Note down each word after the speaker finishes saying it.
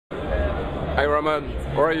Hi Roman,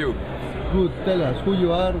 how are you? Good, tell us who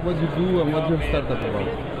you are, what you do and what's your startup about.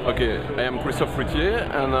 Okay, I am Christophe Fruyter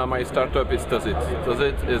and my startup is TUZZit.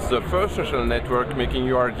 TUZZit is the first social network making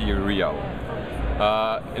URD real.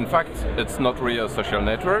 In fact, it's not really a social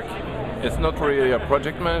network, it's not really a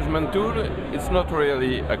project management tool, it's not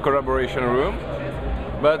really a collaboration room,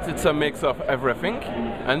 but it's a mix of everything,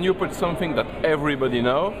 and you put something that everybody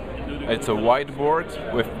knows. It's a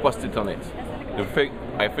whiteboard with post-it on it.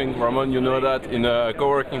 I think, Ramon, you know that in a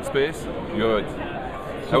co-working space? Good.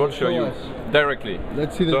 I will show you directly.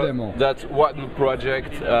 Let's see the demo. That's one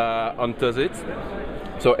project on TUZZit.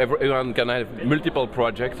 So everyone can have multiple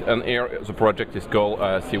projects, and here the project is called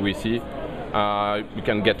CWC. You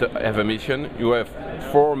can have a mission. You have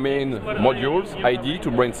 4 main modules: ID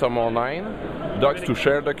to brainstorm online, docs to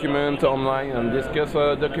share documents online and discuss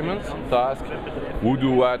documents, task, who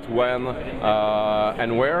do what, when,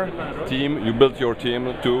 and where, team, you build your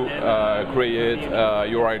team to create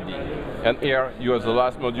your ID. And here you have the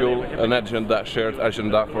last module, an agenda, shared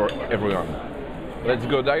agenda for everyone. Let's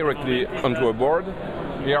go directly onto a board.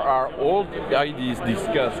 Here are all the IDs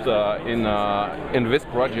discussed in this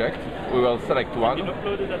project. We will select one,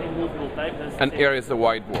 and here is the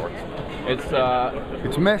whiteboard.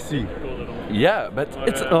 It's messy. Yeah, but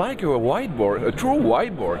it's like a whiteboard, a true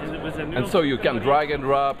whiteboard. And so you can drag and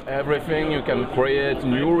drop everything, you can create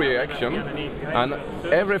new reaction, and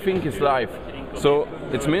everything is live. So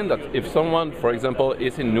it means that if someone, for example,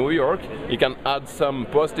 is in New York, he can add some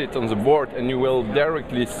post-it on the board, and you will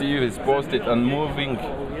directly see his post-it and moving,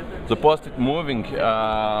 the post-it moving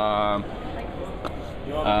on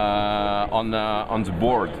the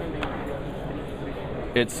board.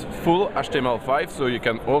 It's full HTML5, so you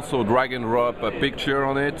can also drag and drop a picture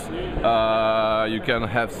on it. You can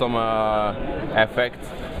have some effect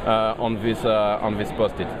on this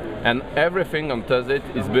post-it, and everything on TUZZit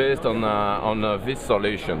is based on this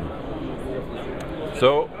solution.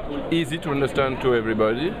 So easy to understand to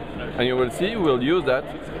everybody, and you will see we'll use that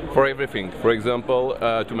for everything. For example,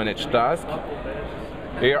 to manage tasks.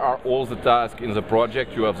 Here are all the tasks in the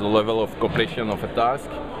project. You have the level of completion of a task.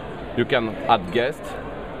 You can add guests,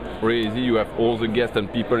 really easy. You have all the guests and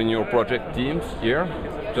people in your project teams here.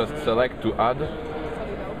 Just select to add,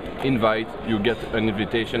 invite, you get an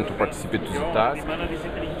invitation to participate to the task.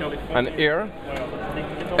 And here,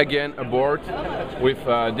 again, a board with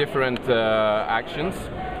different actions.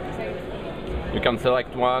 You can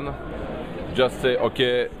select one, just say,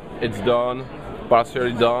 okay, it's done,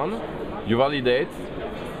 partially done. You validate,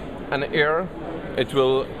 and here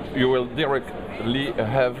you will directly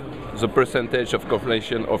have the percentage of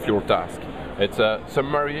completion of your task. It's a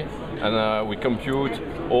summary, and we compute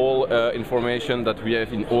all information that we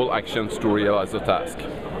have in all actions to realize the task.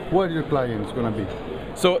 What are your clients going to be?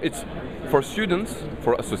 So it's for students,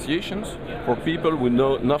 for associations, for people who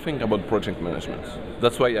know nothing about project management.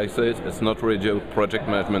 That's why I say it's not really a project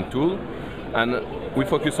management tool. And we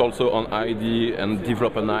focus also on ID and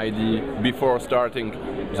develop an ID before starting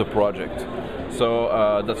the project. So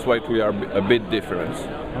that's why we are a bit different.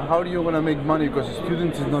 How do you want to make money? Because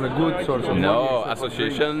students is not a good source of money. No,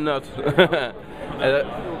 association not.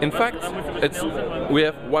 In fact, we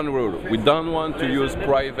have one rule. We don't want to use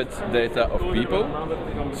private data of people.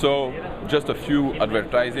 So just a few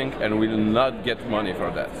advertising, and we will not get money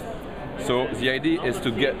for that. So the idea is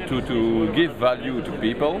to give value to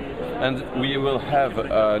people, and we will have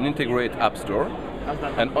an integrated app store.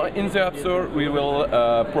 And in the App Store, we will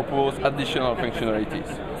propose additional functionalities.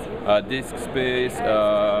 Disk space,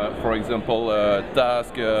 for example,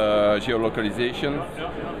 task geolocalization.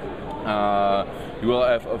 You will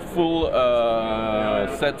have a full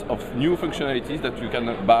set of new functionalities that you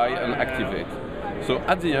can buy and activate. So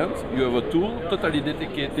at the end, you have a tool totally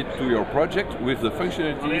dedicated to your project with the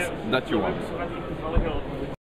functionalities that you want.